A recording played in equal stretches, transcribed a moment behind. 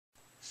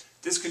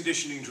This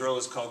conditioning drill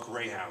is called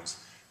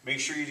Greyhounds. Make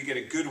sure you get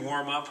a good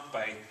warm-up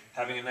by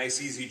having a nice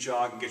easy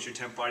jog and get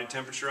your body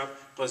temperature up,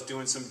 plus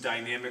doing some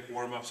dynamic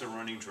warm-ups and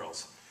running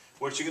drills.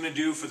 What you're going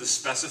to do for the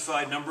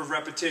specified number of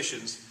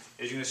repetitions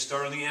is you're going to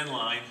start on the end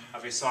line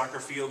of a soccer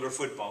field or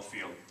football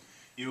field.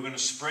 You're going to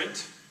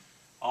sprint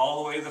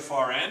all the way to the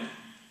far end.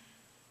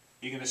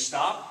 You're going to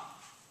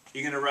stop.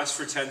 You're going to rest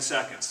for 10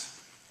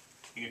 seconds.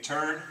 You can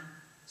turn,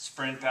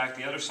 sprint back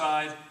the other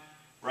side,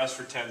 rest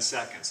for 10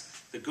 seconds.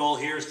 The goal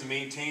here is to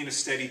maintain a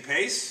steady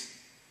pace.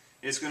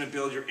 It's going to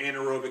build your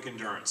anaerobic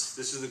endurance.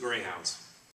 This is the Greyhounds.